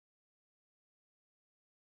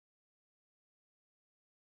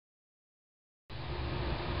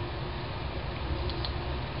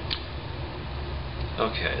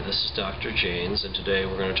Okay, this is Dr. Janes, and today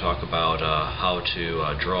we're going to talk about how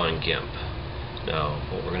to draw in GIMP. Now,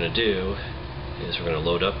 what we're going to do is we're going to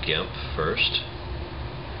load up GIMP first.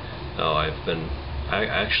 Now, I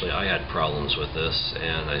had problems with this,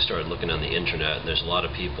 and I started looking on the internet, and there's a lot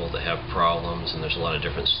of people that have problems, and there's a lot of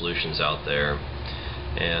different solutions out there.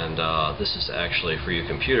 And this is actually, for you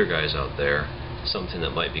computer guys out there, something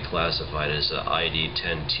that might be classified as an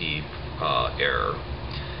ID10T error.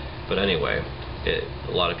 But anyway, a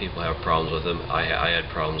lot of people have problems with them. I had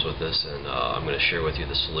problems with this, and I'm going to share with you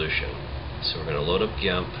the solution. So we're going to load up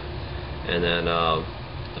GIMP, and then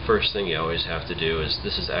the first thing you always have to do is,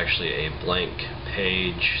 this is actually a blank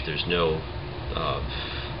page. There's no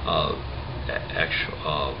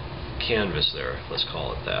actual canvas there, let's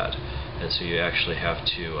call it that. And so you actually have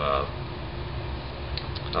to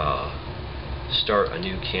start a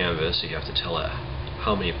new canvas. You have to tell it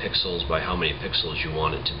how many pixels by how many pixels you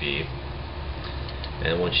want it to be.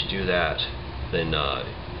 And once you do that, then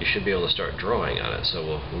you should be able to start drawing on it. So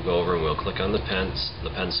we'll go over and we'll click on the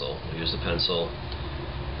pencil. We'll use the pencil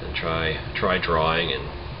and try drawing, and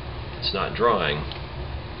it's not drawing.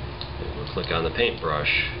 We'll click on the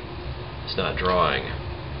paintbrush. It's not drawing.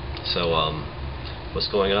 So what's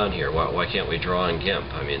going on here? Why can't we draw in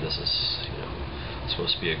GIMP? I mean, this is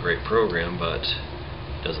supposed to be a great program, but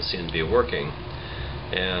it doesn't seem to be working.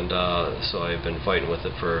 And so I've been fighting with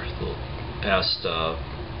it for the past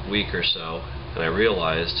week or so, and I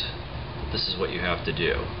realized that this is what you have to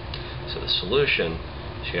do. So the solution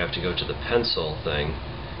is you have to go to the pencil thing,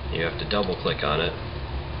 and you have to double click on it,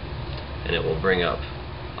 and it will bring up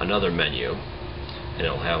another menu, and it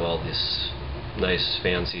will have all these nice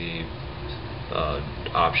fancy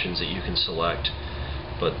options that you can select.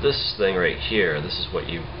 But this thing right here, this is what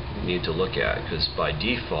you need to look at, because by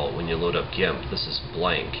default when you load up GIMP, this is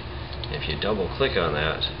blank. And if you double click on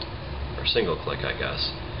that, or single click I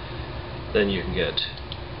guess, then you can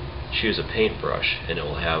choose a paintbrush, and it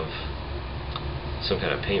will have some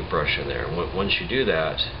kind of paintbrush in there. And once you do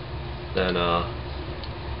that, then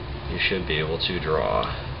you should be able to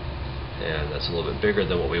draw. And that's a little bit bigger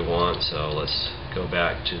than what we want, so let's go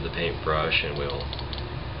back to the paintbrush and we'll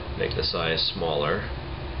make the size smaller.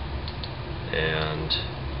 And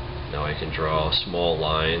now I can draw small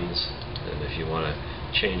lines, and if you want to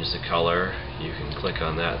change the color, you can click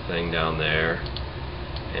on that thing down there,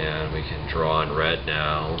 and we can draw in red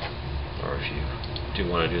now. Or if you do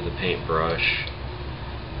want to do the paintbrush,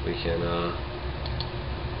 we can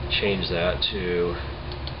change that to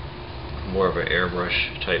more of an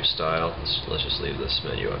airbrush type style. Let's just leave this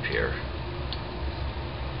menu up here.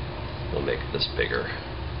 We'll make this bigger.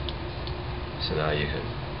 So now you can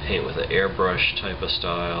paint with an airbrush type of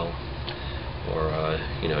style, or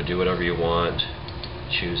do whatever you want.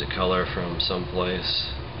 Choose a color from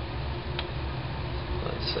someplace.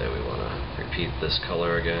 Let's say we want to repeat this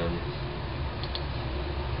color again.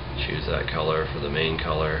 Choose that color for the main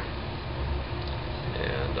color,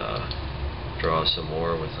 and draw some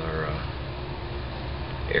more with our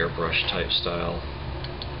airbrush type style.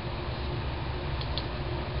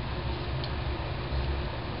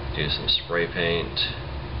 Do some spray paint,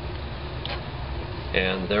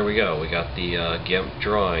 and there we go. We got the GIMP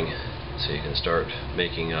drawing, so you can start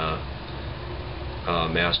making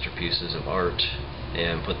masterpieces of art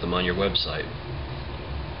and put them on your website.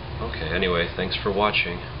 Okay, anyway, thanks for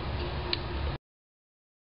watching.